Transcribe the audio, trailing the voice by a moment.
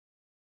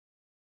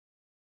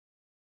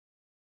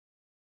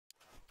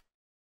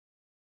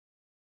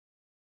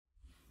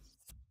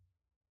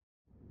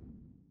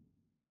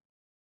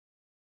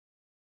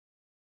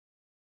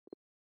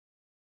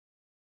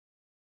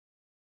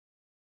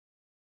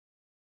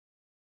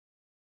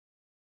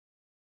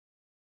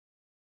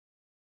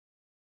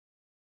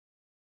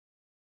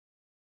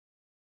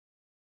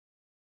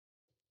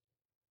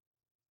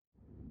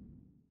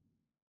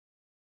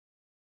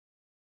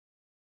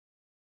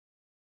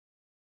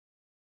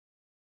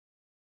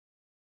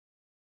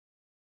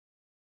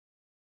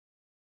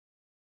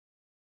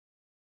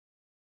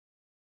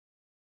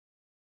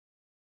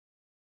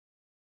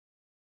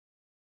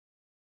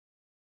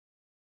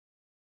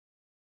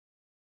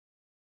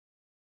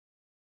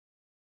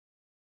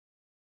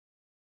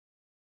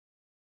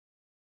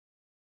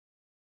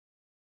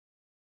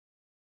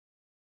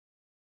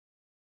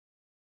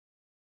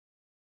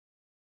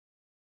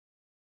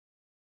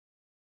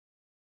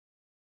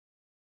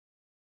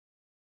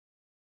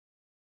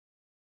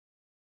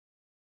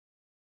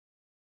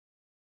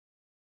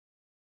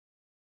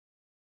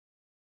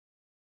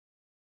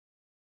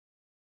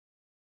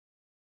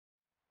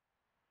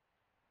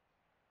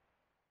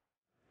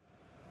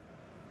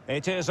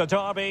It is a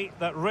derby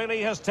that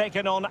really has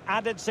taken on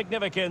added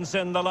significance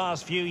in the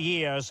last few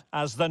years,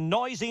 as the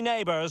noisy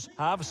neighbours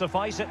have,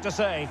 suffice it to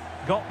say,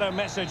 got their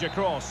message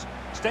across.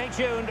 Stay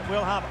tuned,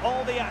 we'll have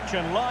all the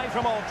action live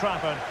from Old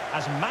Trafford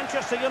as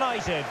Manchester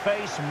United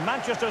face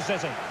Manchester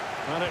City.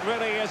 And it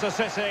really is a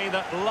city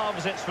that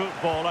loves its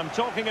football. I'm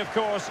talking, of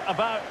course,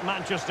 about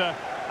Manchester,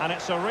 and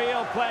it's a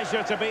real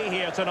pleasure to be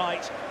here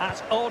tonight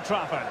at Old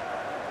Trafford.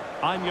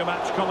 I'm your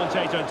match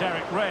commentator,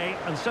 Derek Ray,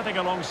 and sitting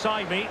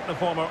alongside me, the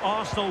former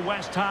Arsenal,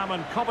 West Ham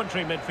and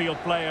Coventry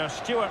midfield player,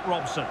 Stuart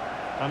Robson.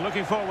 I'm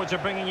looking forward to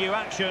bringing you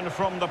action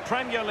from the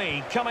Premier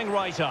League coming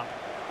right up.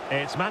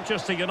 It's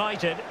Manchester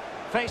United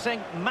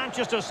facing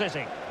Manchester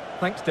City.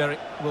 Thanks, Derek.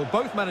 Well,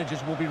 both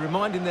managers will be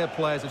reminding their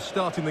players of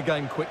starting the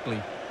game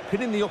quickly,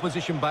 pinning the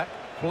opposition back,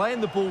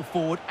 playing the ball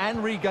forward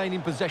and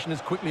regaining possession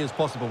as quickly as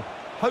possible.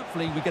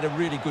 Hopefully we get a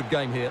really good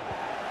game here.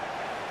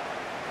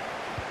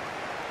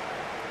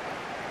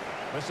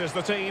 This is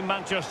the team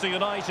Manchester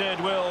United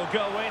will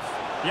go with.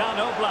 Jan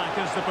Oblak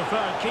is the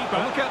preferred keeper.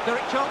 Oh, look out,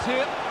 Derek, chance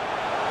here.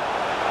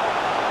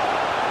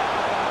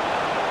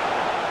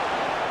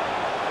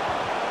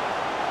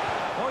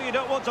 Oh, you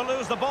don't want to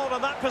lose the ball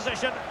in that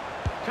position.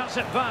 Cuts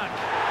it back.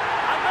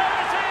 And there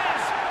it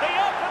is! The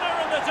opener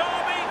in the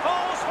derby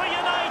falls for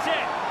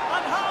United.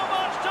 And how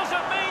much does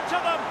it mean to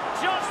them?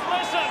 Just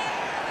listen.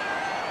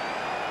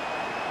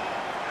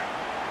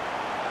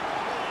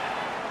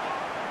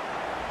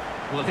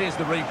 Well, here's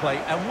the replay,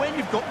 and when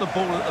you've got the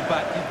ball at the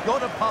back, you've got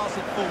to pass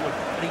it forward.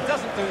 But he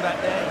doesn't do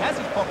that there. He has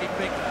his pocket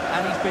picked,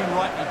 and he's been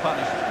rightly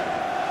punished.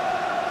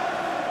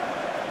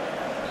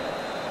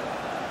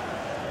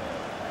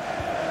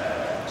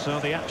 So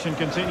the action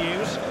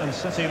continues, and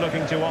City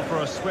looking to offer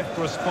a swift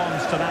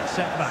response to that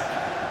setback.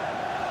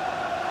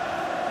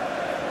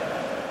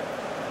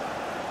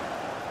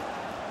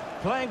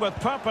 Playing with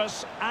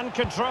purpose and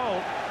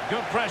control.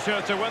 Good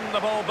pressure to win the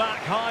ball back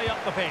high up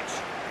the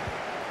pitch.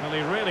 Well,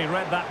 he really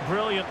read that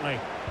brilliantly.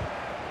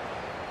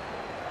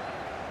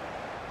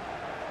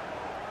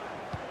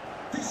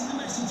 This is a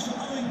message for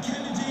Owen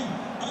Kennedy.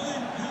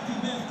 Owen, happy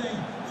birthday.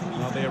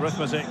 Well, the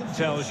arithmetic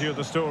tells you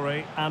the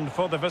story, and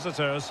for the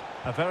visitors,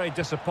 a very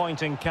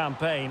disappointing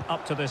campaign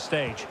up to this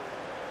stage.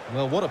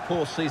 Well, what a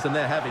poor season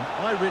they're having.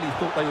 I really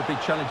thought they would be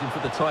challenging for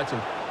the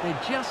title. There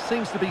just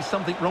seems to be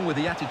something wrong with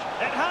the attitude.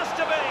 It has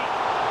to be!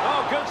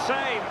 Oh, good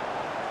save!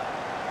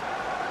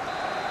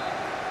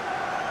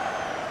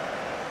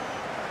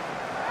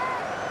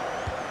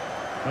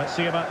 Let's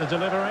see about the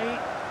delivery.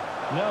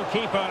 No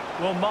keeper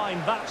will mind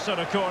that sort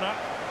of corner.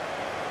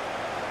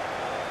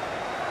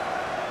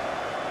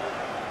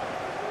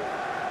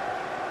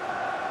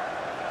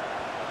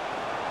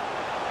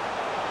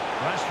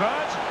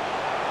 Rashford.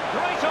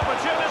 Great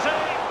opportunity.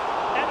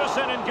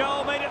 Ederson in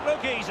goal made it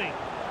look easy.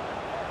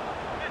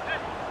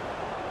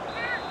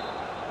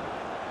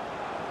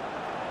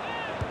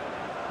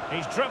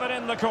 He's driven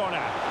in the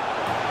corner.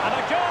 And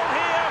a goal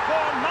here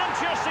for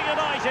Manchester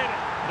United.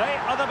 They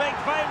are the big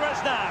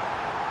favourites now.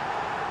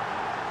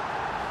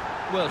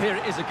 Well, here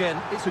it is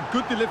again. It's a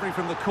good delivery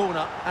from the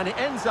corner, and it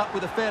ends up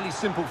with a fairly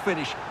simple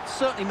finish.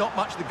 Certainly not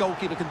much the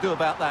goalkeeper can do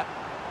about that.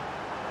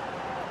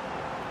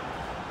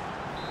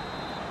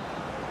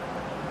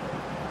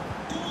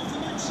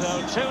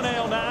 So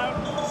 2-0 now.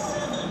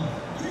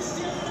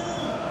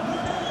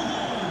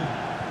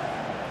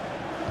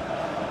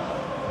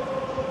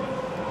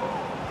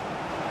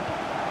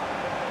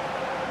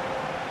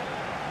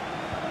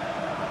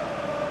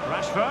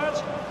 Rashford.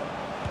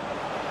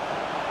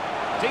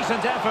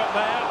 Decent effort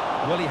there.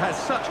 Well, he has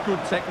such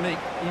good technique.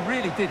 He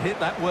really did hit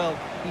that well.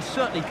 He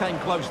certainly came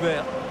close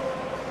there.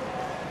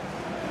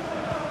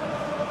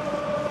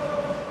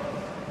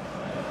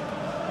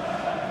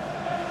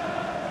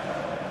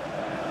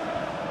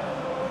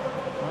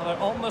 Well,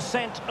 they're on the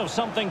scent of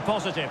something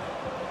positive.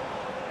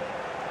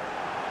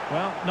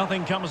 Well,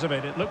 nothing comes of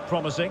it. It looked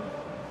promising.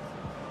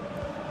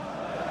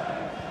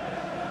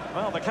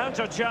 Well, the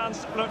counter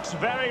chance looks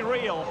very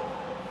real.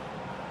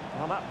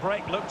 Well, that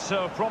break looked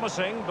so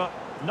promising, but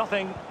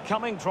nothing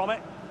coming from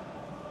it.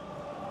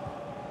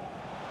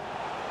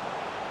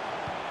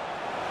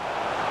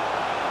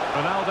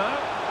 Ronaldo.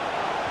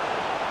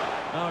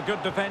 Oh,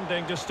 good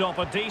defending to stop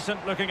a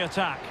decent-looking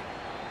attack.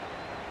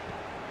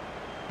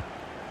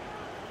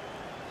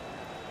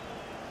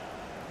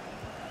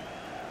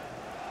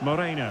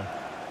 Moreno.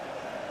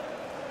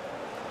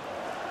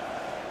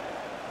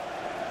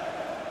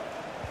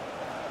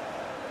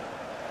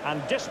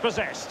 And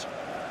dispossessed.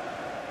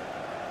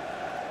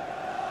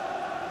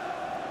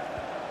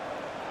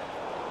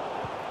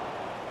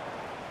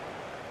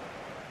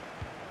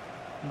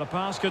 The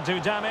pass could do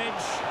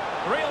damage.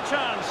 Real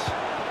chance.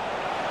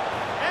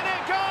 In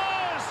it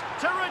goes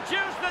to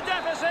reduce the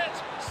deficit.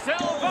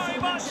 Still very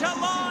much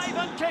alive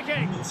and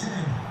kicking.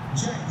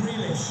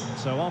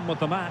 So on with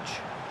the match.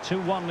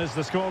 2-1 is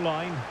the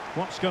scoreline.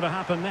 What's going to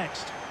happen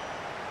next?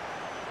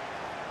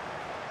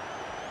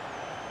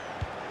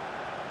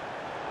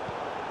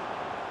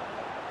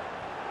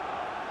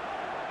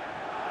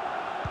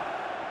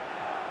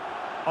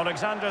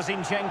 Alexander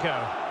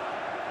Zinchenko.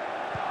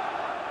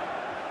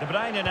 De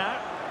Bruyne now.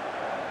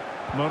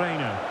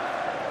 Moreno.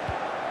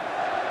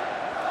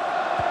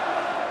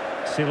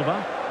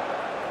 Silva.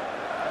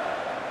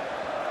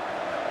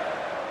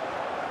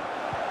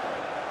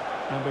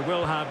 And we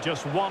will have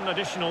just one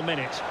additional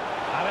minute.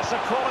 And it's a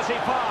quality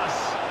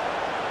pass.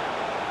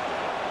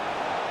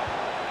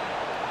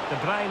 De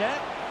Bruyne.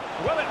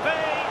 Will it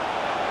be?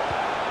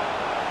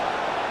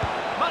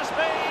 Must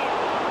be.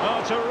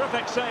 Oh,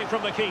 terrific save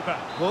from the keeper.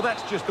 Well,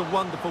 that's just a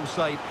wonderful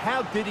save.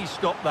 How did he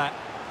stop that?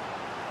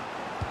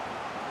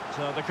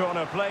 So the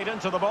corner played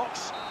into the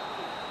box.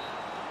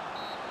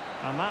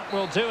 And that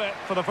will do it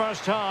for the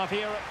first half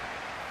here.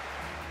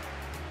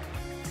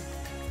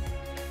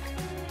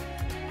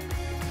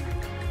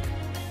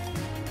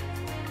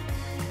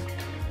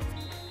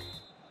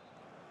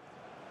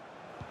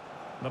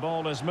 The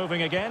ball is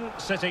moving again.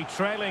 City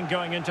trailing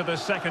going into the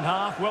second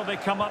half. Will they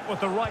come up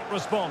with the right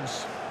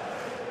response?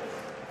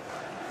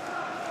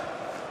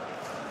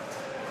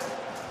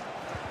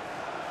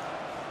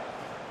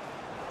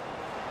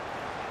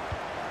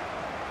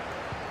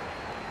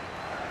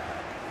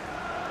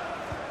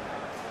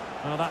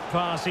 Well, that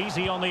pass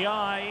easy on the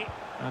eye.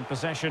 And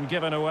possession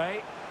given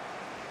away.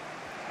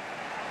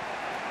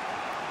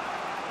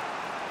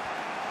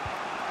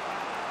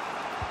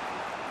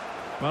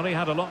 Well, he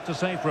had a lot to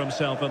say for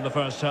himself in the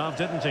first half,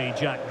 didn't he,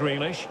 Jack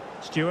Grealish?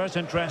 Stuart,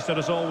 interested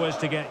as always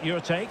to get your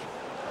take.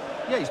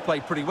 Yeah, he's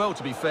played pretty well,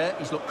 to be fair.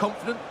 He's looked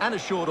confident and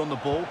assured on the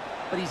ball,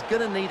 but he's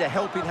going to need a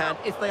helping hand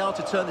if they are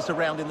to turn this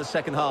around in the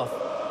second half.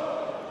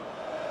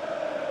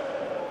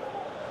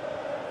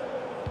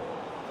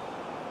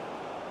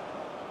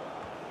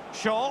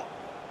 Shaw.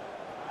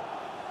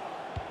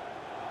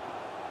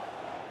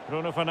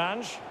 Bruno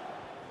Fernandes.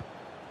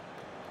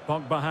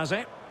 Pogba has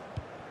it.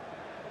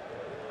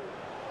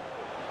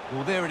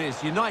 Well, there it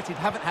is. United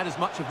haven't had as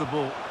much of the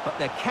ball, but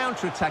their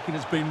counter-attacking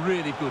has been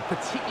really good,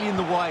 particularly in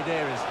the wide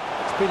areas.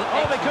 It's been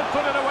they could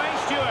put it away,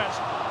 Stuart.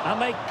 And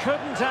they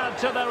couldn't add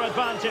to their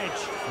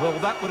advantage. Well,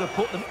 that would have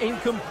put them in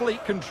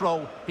complete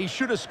control. He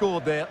should have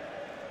scored there.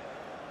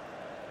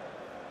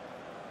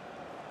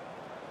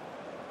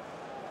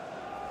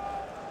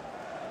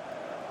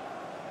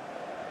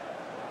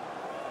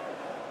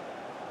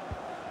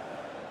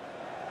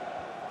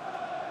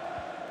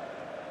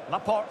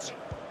 Laporte.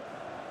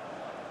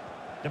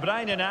 De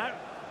Bruyne now.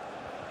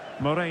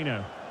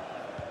 Moreno.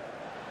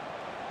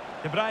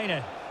 De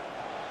Bruyne.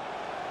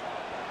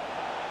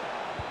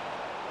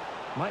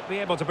 Might be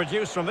able to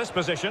produce from this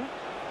position.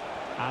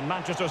 And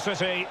Manchester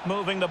City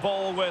moving the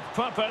ball with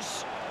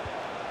purpose.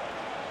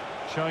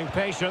 Showing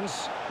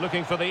patience,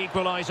 looking for the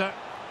equaliser.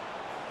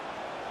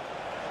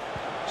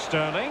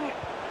 Sterling.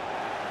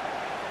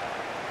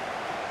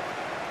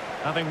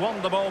 Having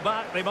won the ball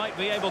back, they might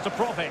be able to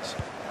profit.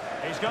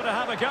 He's going to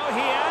have a go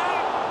here.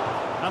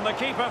 And the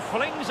keeper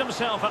flings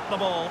himself at the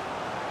ball.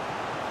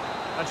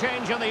 A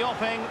change in the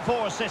offing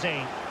for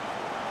City.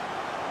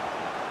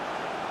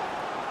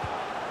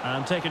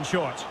 And taken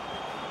short.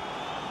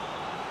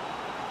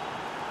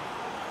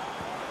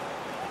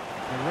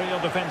 A real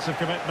defensive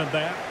commitment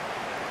there.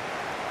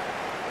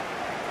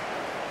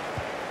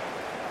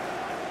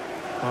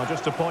 Well,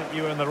 just to point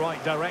you in the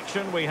right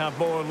direction, we have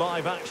more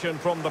live action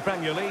from the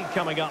Premier League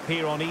coming up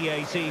here on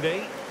EA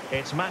TV.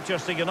 It's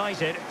Manchester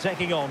United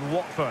taking on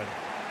Watford.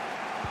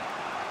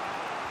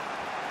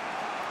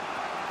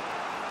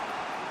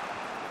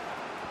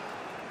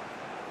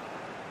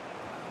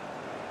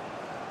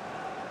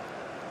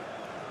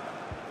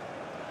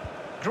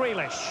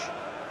 Grealish.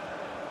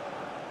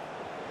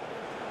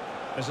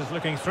 This is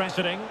looking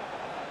threatening.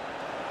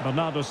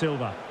 Bernardo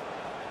Silva.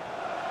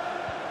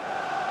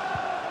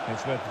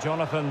 It's with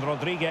Jonathan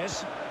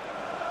Rodriguez.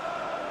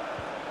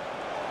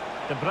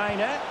 De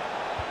Bruyne.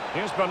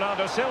 Here's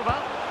Bernardo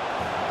Silva.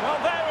 Well,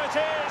 there it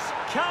is.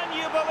 Can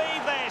you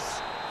believe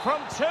this?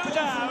 From 2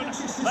 down,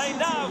 they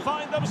now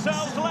find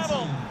themselves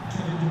level.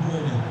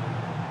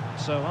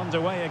 So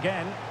underway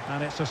again,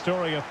 and it's a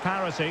story of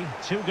parity.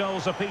 2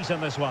 goals apiece in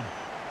this one.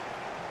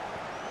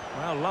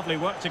 Well, lovely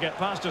work to get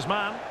past his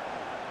man.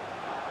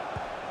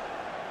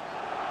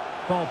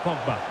 Paul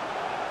Pogba.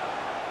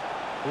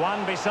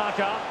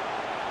 Wan-Bissaka.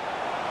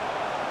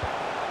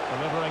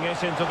 Delivering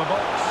it into the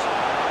box.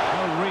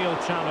 A real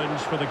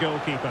challenge for the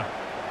goalkeeper.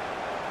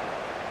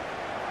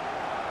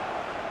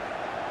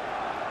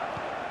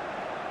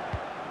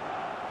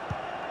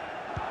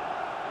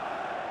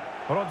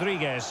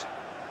 Rodriguez.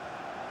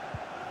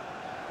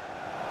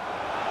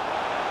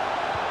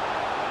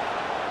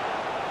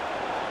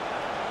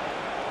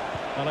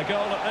 And a goal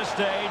at this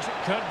stage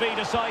could be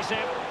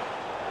decisive.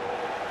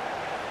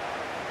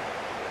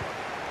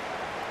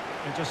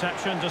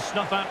 Interception to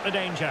snuff out the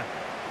danger.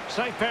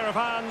 Safe pair of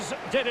hands,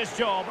 did his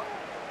job.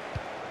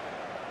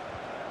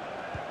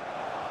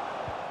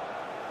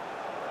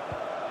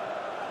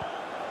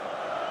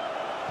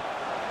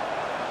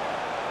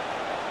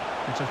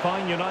 It's a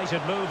fine United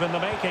move in the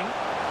making.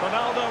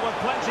 Ronaldo with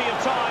plenty of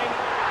time.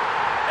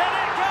 In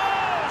it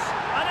goes!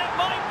 And it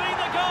might be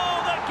the goal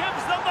that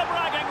gives them the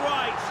bragging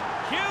rights.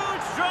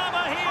 Huge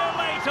drama here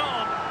late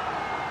on.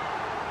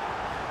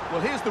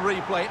 Well, here's the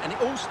replay, and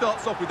it all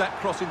starts off with that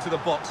cross into the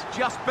box,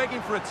 just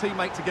begging for a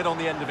teammate to get on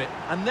the end of it.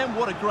 And then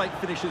what a great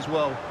finish as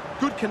well.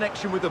 Good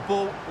connection with the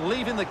ball,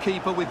 leaving the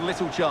keeper with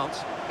little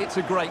chance. It's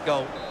a great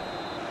goal.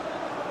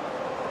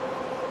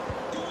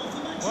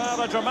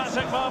 Well, a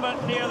dramatic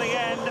moment near the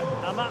end,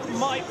 and that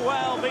might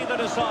well be the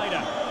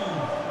decider.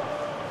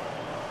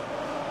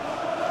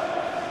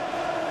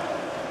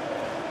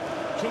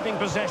 Keeping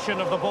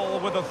possession of the ball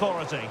with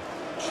authority.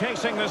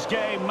 Chasing this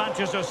game,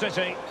 Manchester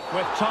City,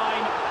 with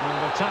time.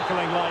 And with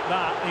tackling like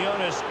that, the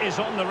onus is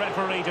on the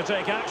referee to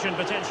take action,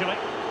 potentially.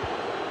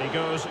 He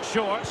goes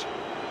short.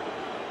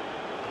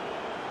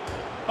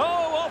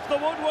 Oh, off the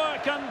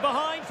woodwork and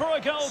behind for a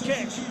goal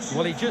kick.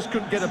 Well, he just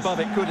couldn't get above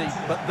it, could he?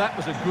 But that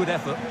was a good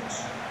effort.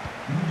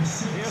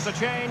 Here's a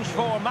change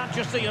for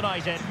Manchester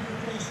United.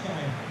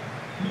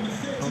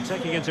 Well,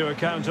 taking into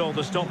account all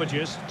the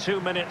stoppages, 2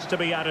 minutes to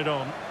be added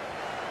on.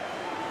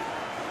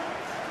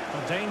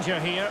 A danger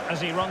here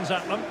as he runs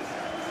at them.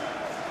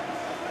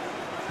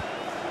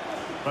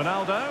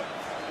 Ronaldo.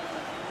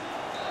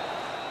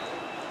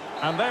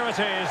 And there it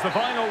is, the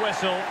final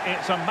whistle.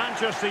 It's a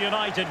Manchester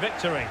United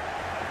victory.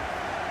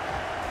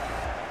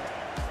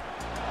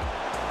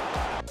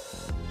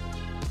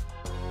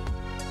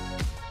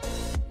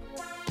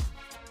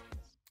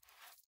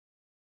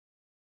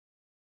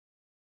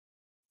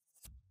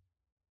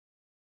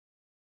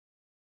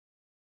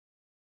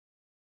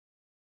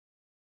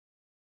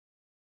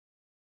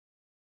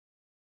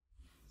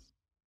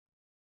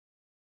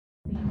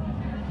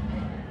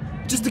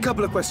 Just a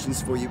couple of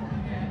questions for you.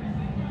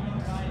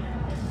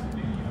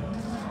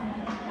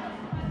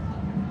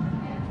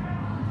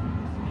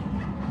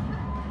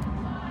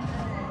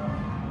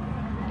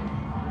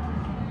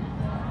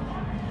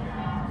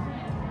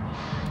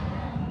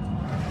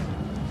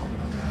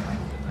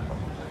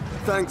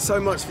 Thanks so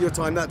much for your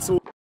time. That's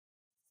all.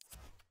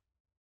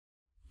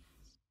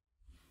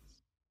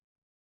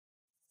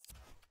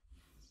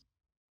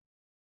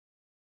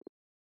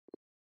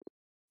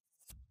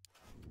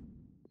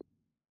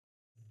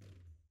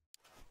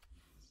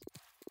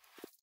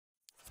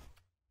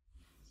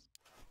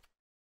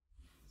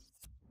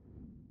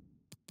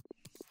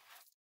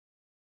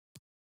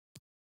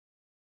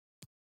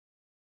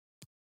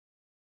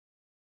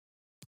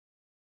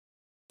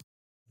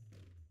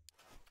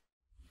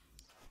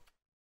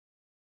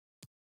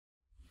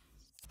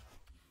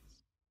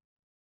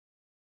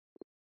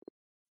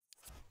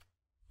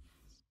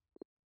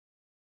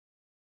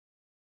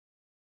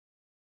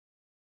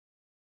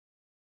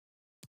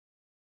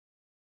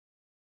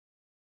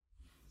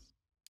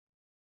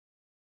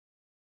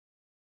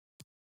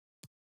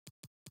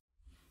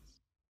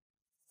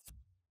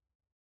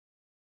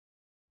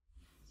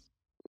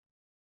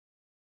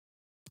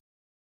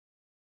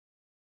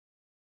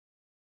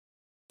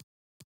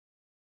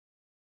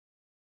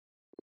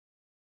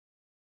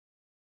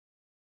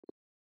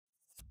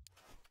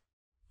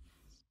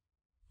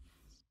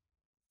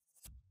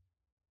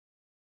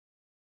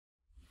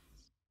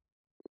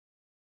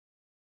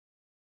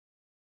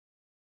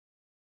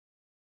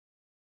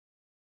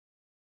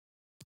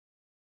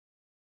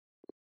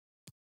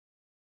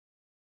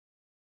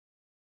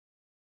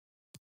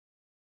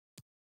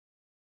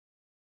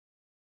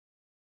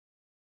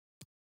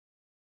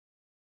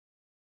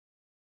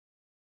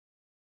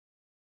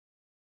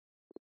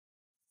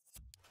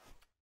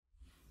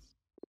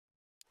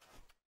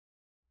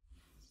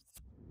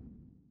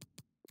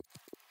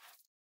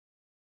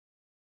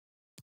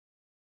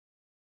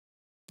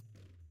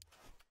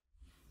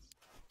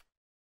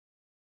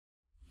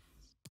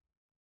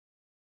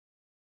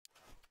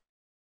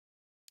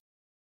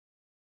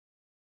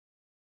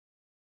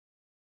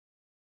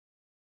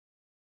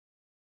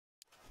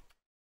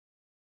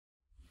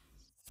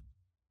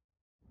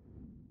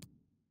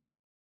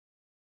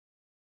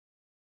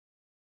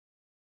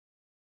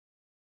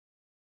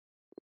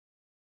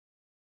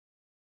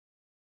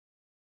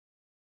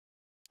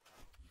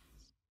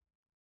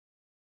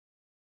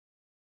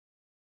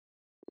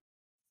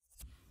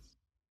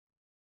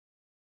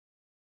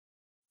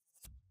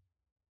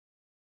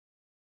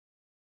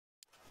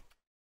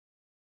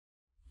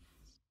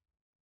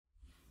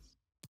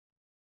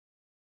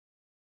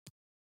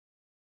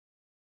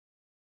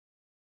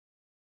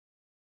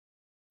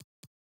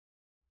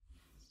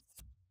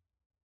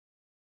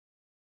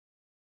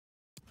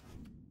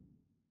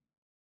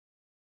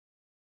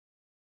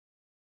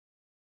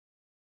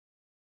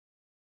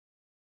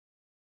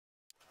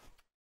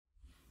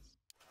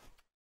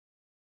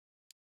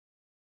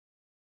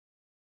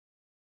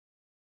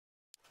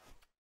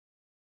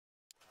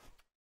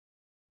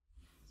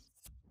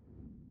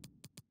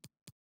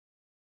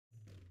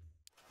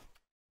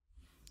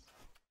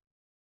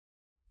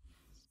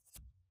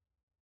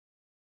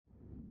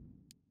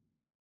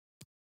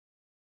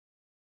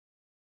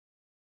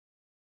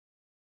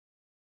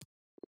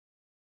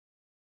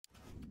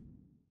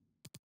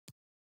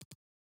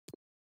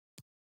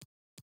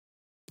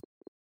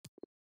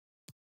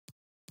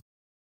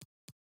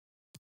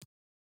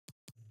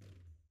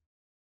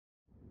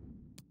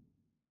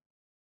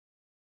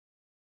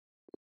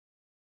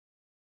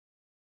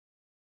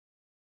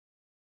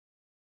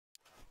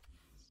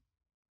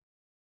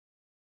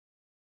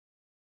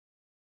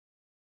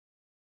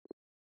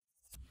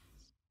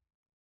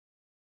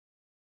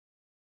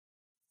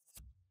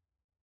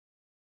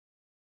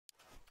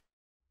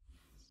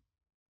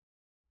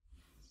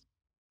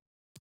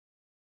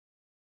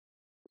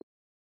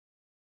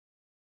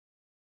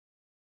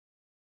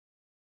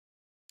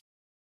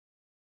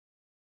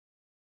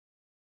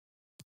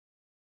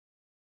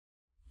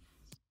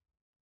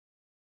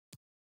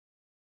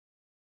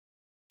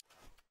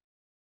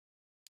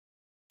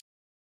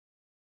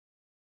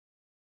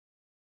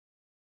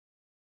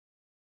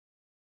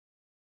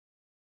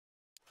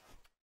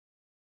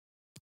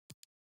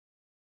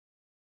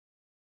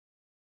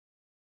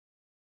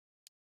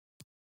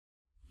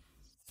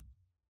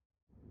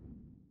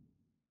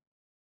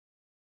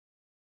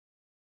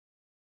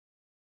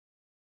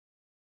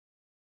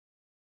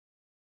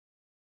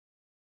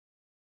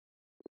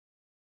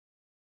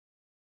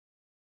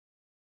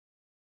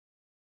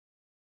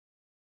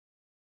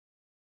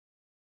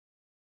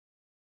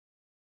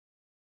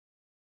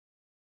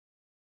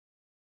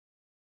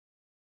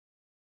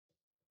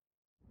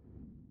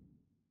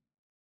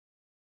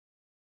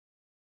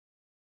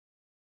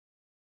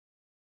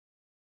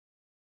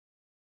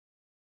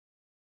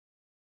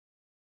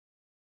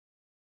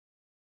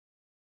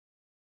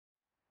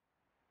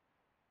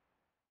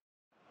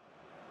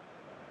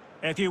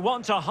 If you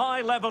want a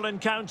high-level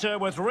encounter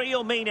with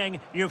real meaning,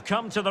 you've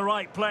come to the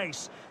right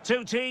place.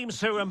 Two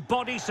teams who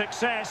embody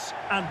success,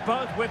 and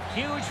both with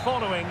huge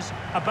followings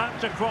about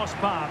to cross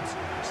paths.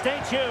 Stay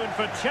tuned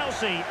for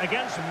Chelsea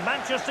against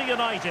Manchester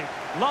United,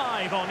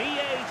 live on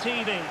EA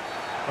TV.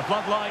 The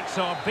floodlights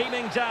are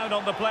beaming down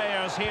on the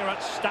players here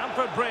at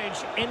Stamford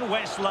Bridge in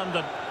West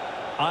London.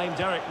 I'm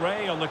Derek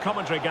Ray on the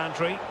commentary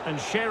gantry,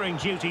 and sharing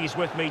duties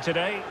with me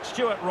today,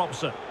 Stuart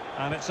Robson.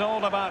 And it's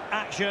all about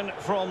action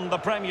from the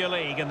Premier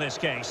League in this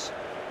case.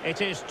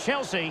 It is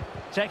Chelsea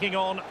taking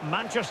on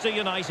Manchester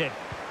United.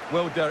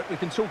 Well, Derek, we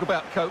can talk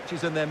about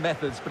coaches and their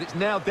methods, but it's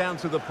now down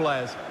to the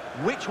players.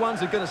 Which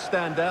ones are going to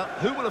stand out,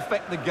 who will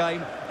affect the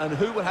game, and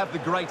who will have the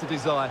greater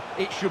desire?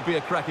 It should be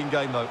a cracking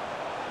game, though.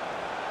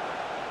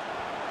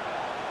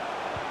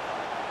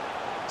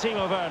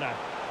 Timo Werner.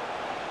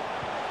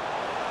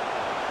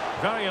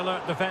 Very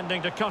alert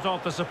defending to cut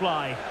off the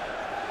supply.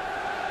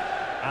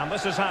 And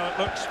this is how it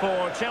looks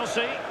for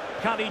Chelsea.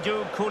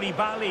 Kalidou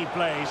Koulibaly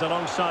plays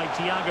alongside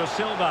Thiago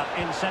Silva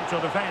in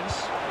central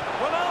defence.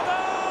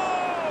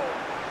 Ronaldo!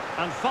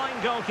 And fine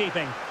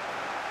goalkeeping.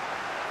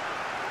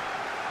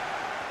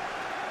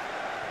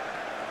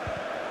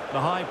 The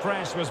high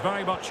press was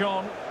very much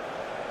on.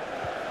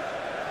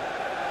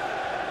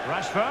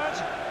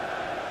 Rashford.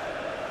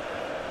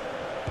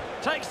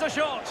 Takes the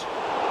shot.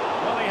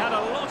 Well, he had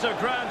a lot of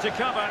ground to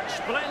cover.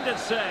 Splendid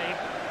save.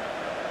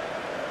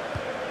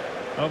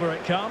 Over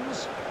it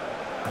comes.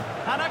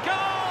 And a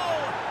goal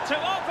to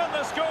open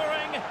the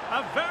scoring.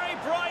 A very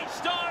bright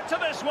start to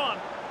this one.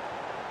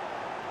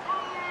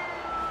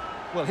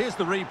 Well, here's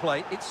the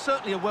replay. It's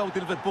certainly a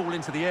well-delivered ball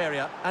into the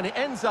area, and it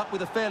ends up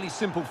with a fairly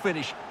simple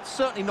finish.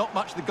 Certainly not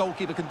much the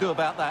goalkeeper can do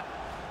about that.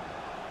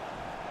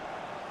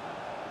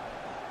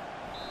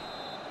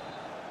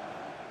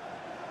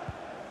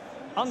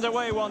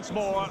 Underway once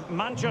more.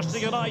 Manchester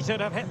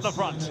United have hit the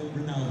front.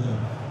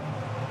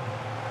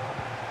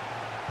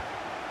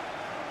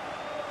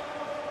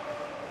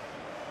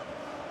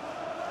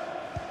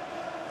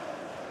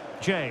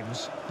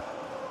 James.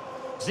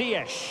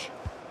 Ziyech.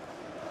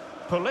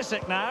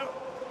 Pulisic now.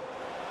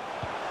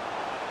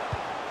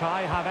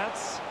 Kai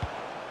Havertz.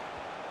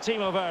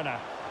 Timo Werner.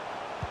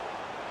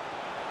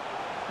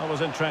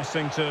 Always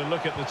interesting to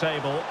look at the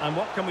table. And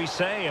what can we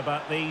say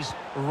about these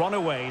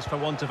runaways, for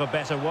want of a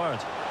better word?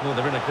 Well,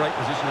 they're in a great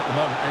position at the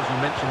moment, as you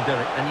mentioned,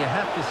 Derek. And you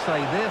have to say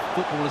their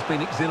football has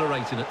been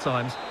exhilarating at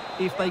times.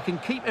 If they can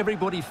keep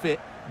everybody fit,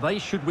 they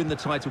should win the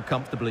title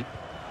comfortably.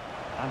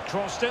 And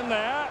crossed in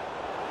there.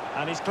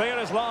 And he's clear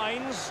as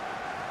lines.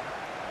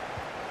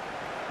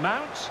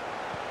 Mount.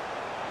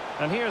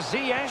 And here's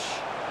Ziyech.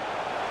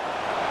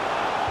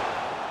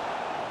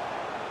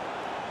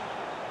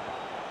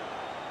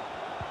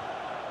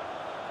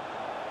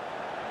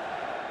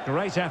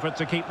 Great effort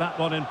to keep that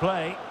one in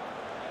play.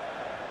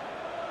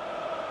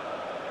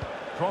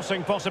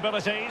 Crossing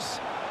possibilities.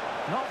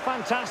 Not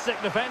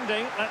fantastic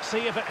defending. Let's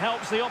see if it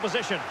helps the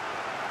opposition.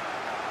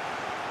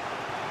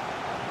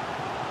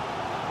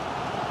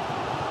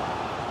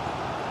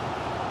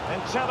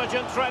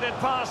 Intelligent threaded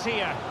pass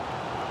here.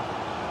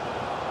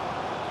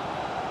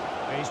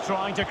 He's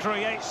trying to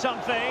create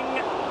something.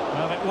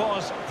 Well, it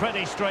was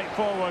pretty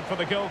straightforward for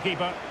the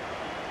goalkeeper.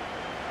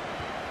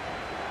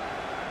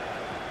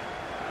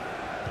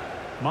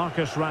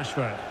 Marcus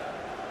Rashford.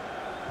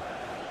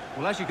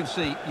 Well, as you can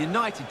see,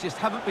 United just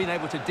haven't been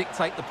able to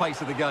dictate the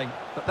pace of the game.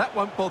 But that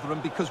won't bother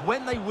them, because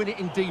when they win it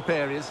in deep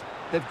areas,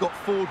 they've got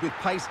forward with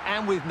pace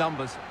and with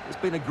numbers. It's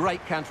been a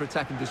great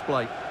counter-attacking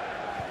display.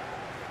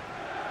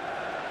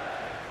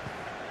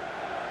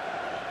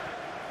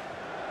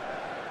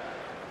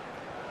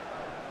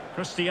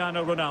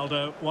 Cristiano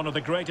Ronaldo, one of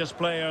the greatest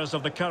players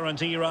of the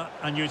current era,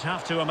 and you'd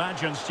have to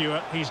imagine,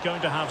 Stuart, he's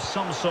going to have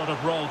some sort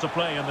of role to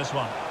play in this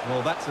one.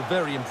 Well, that's a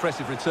very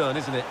impressive return,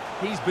 isn't it?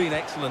 He's been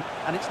excellent,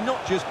 and it's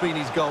not just been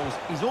his goals.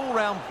 His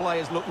all-round play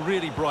has looked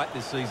really bright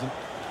this season.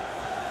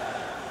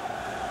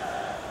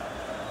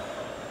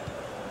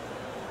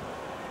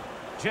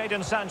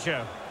 Jadon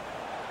Sancho.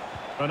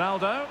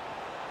 Ronaldo.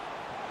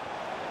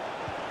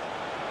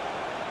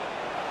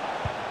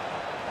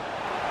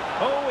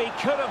 Oh, he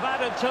could have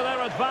added to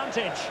their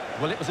advantage.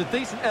 Well, it was a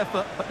decent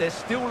effort, but they're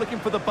still looking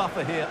for the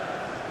buffer here.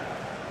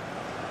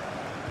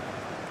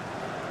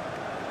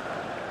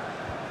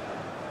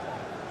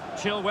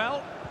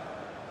 Chilwell.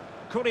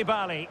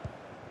 Koulibaly.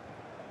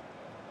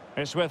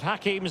 It's with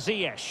Hakim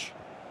Ziyech.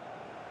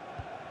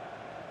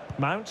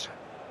 Mount.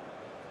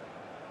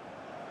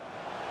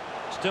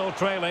 Still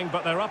trailing,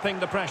 but they're upping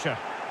the pressure.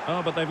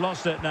 Oh, but they've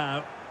lost it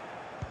now.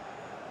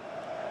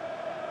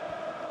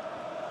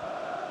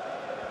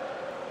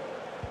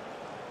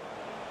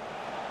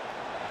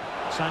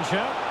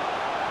 Sancho.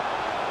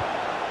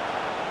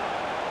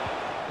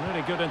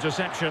 Really good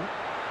interception.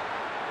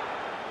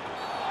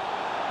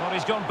 Well,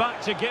 he's gone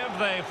back to give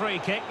the free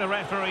kick, the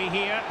referee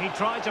here. He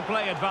tried to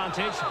play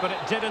advantage, but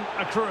it didn't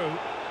accrue.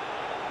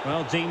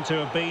 Well, deemed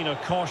to have been a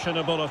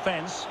cautionable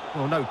offence.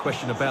 Well, no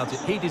question about it.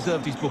 He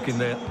deserved his booking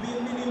there.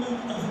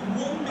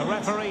 The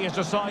referee has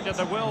decided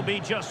there will be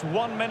just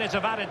 1 minute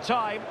of added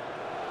time.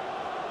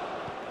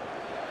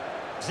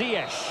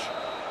 Ziyech.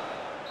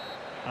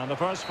 And the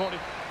first 40...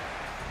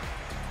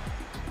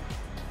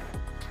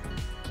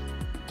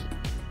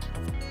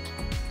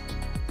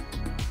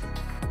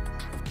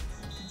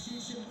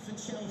 Substitution for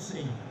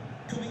Chelsea.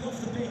 Coming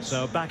off the pitch.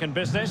 So back in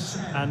business,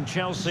 and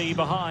Chelsea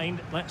behind.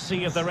 Let's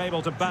see if they're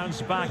able to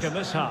bounce back in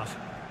this half.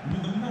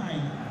 Number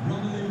 9,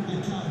 Romelu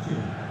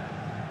Lukaku.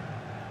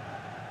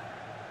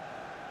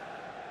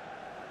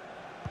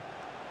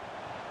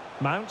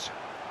 Mount.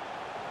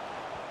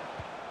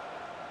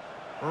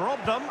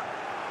 Robbed them.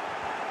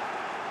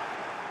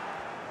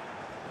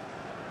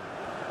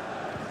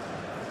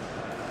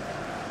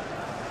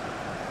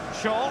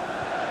 Shaw.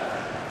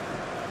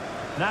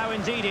 Now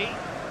Ndidi.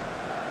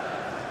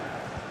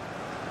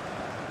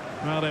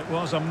 Well, it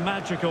was a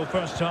magical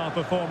first-half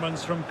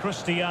performance from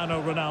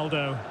Cristiano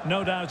Ronaldo.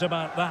 No doubt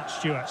about that,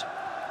 Stuart.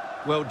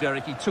 Well,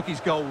 Derek, he took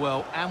his goal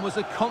well and was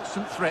a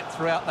constant threat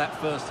throughout that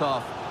first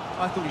half.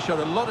 I thought he showed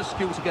a lot of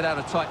skill to get out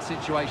of tight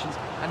situations,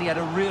 and he had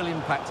a real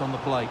impact on the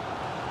play.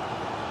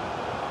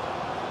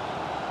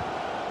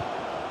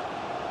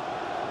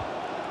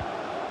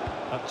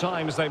 At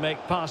times, they make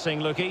passing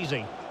look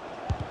easy.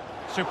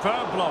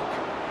 Superb block.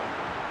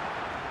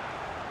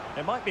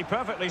 It might be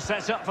perfectly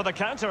set up for the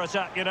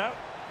counter-attack, you know.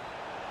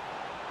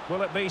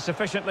 Will it be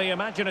sufficiently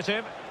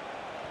imaginative?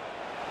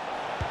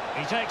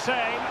 He takes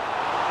aim,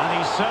 and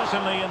he's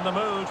certainly in the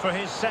mood for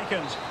his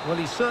second. Well,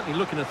 he's certainly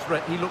looking a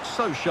threat. He looks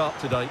so sharp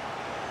today.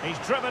 He's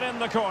driven in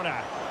the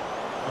corner.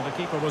 And the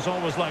keeper was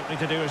always likely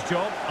to do his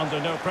job under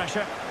no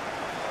pressure.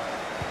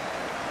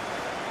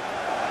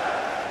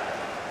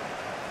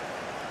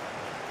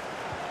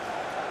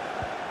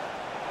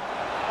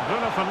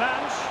 Bruno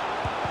Fernandes.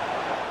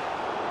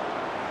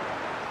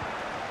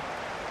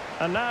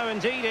 And now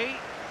Ndidi.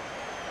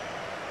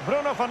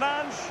 Bruno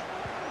Fernandes.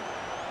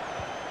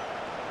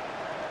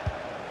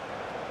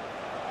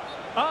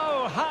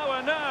 Oh, how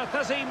on earth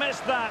has he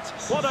missed that?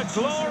 What a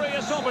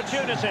glorious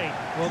opportunity.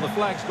 Well, the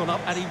flag's gone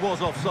up and he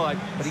was offside,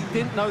 but he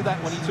didn't know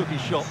that when he took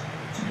his shot.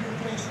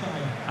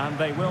 And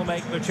they will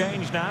make the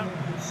change now.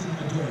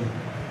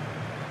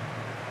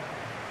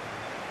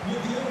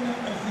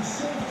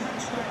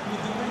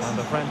 And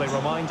a friendly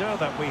reminder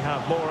that we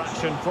have more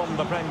action from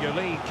the Premier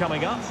League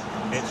coming up.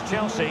 It's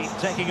Chelsea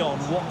taking on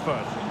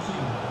Watford.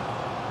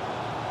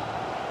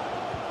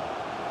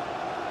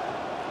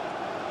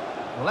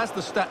 Well, as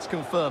the stats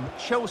confirm,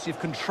 Chelsea have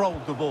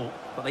controlled the ball,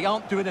 but they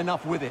aren't doing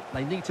enough with it.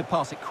 They need to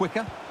pass it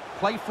quicker,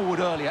 play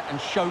forward earlier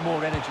and show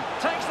more energy.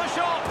 Takes the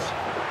shot!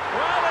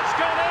 Well, it's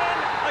gone in!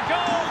 A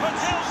goal for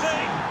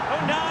Chelsea,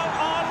 who now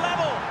are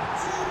level.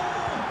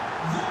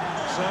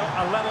 So,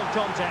 a level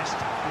contest,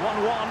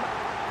 1-1.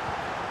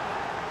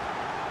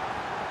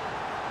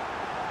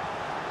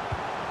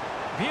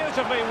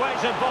 Beautifully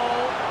weighted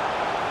ball.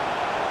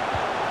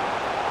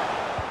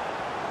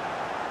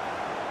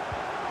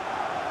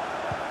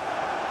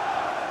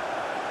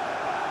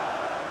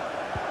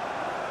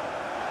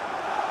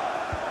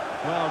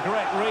 Well,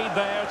 great read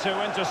there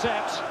to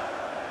intercept.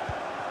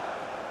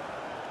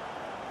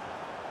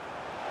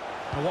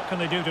 Well, what can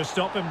they do to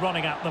stop him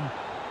running at them?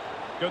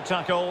 Good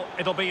tackle,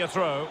 it'll be a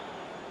throw.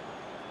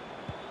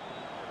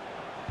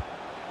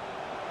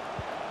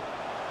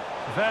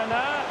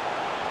 Werner.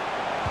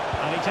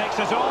 And he takes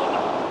it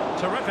on.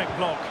 Terrific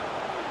block.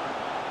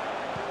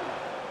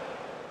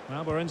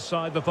 Now we're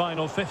inside the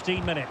final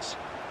 15 minutes.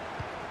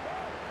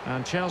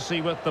 And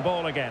Chelsea with the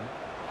ball again.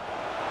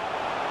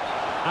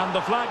 And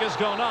the flag has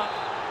gone up.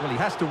 Well, he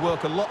has to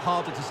work a lot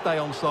harder to stay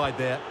onside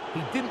there.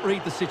 He didn't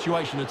read the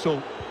situation at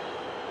all.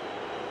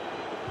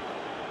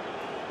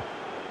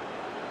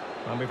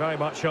 And we very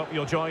much hope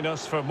you'll join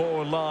us for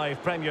more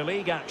live Premier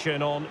League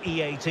action on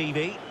EA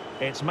TV.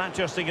 It's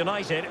Manchester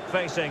United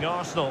facing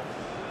Arsenal.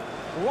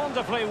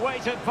 Wonderfully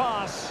weighted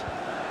pass.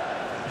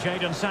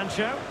 Jadon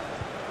Sancho.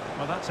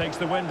 Well, that takes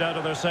the wind out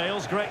of their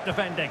sails. Great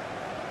defending.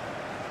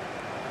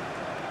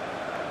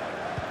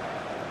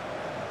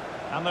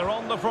 And they're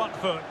on the front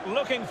foot,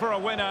 looking for a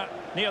winner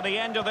near the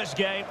end of this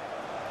game.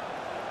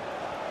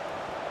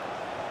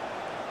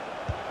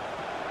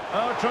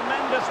 Oh,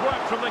 tremendous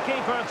work from the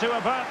keeper to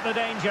avert the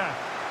danger.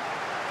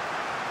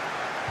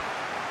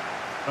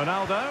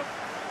 Ronaldo.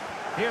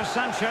 Here's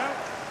Sancho.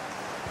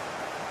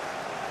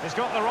 He's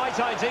got the right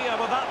idea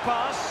with that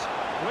pass.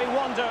 We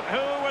wondered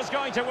who was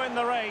going to win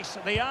the race.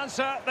 The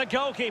answer, the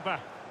goalkeeper.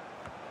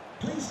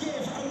 Please give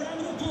a round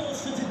of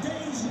applause for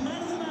today's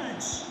man of the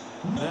match.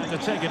 There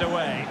to take it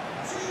away.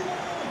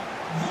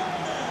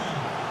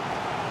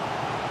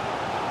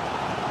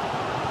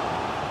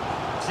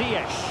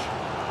 Ziyech.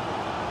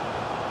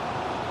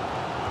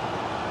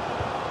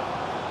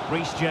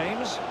 Reece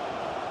James.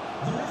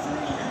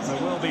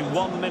 There will be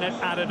 1 minute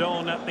added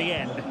on at the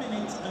end.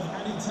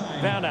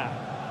 Werner.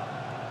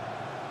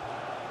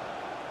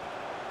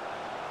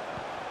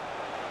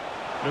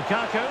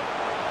 Lukaku.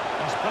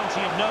 There's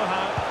plenty of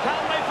know-how.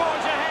 Can they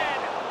forge ahead?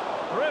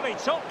 Really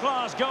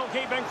top-class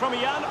goalkeeping from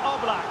Jan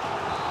Oblak.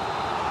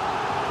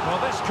 Well,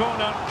 this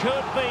corner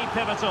could be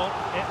pivotal.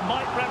 It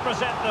might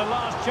represent the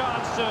last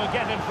chance to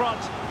get in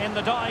front in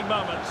the dying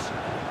moments.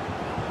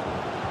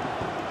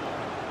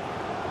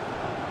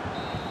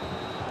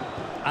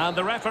 And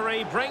the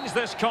referee brings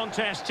this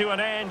contest to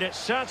an end. It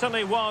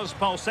certainly was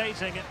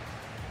pulsating.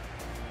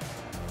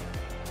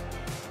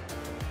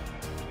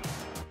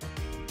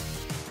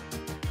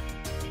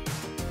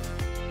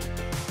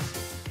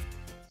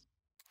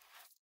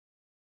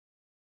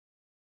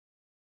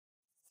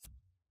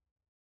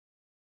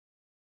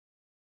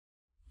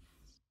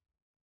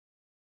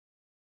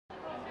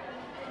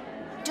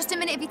 Just a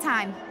minute of your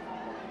time.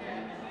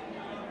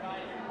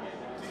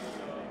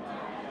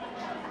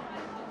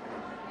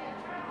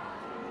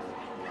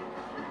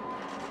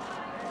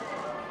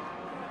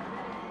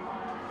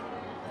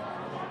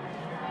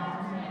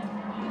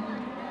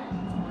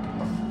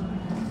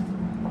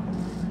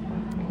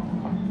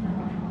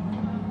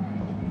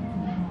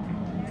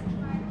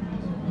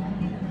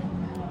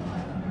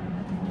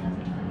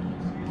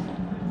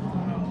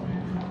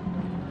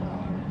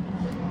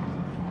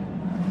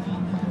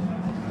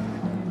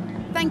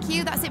 Thank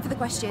you, that's it for the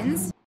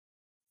questions.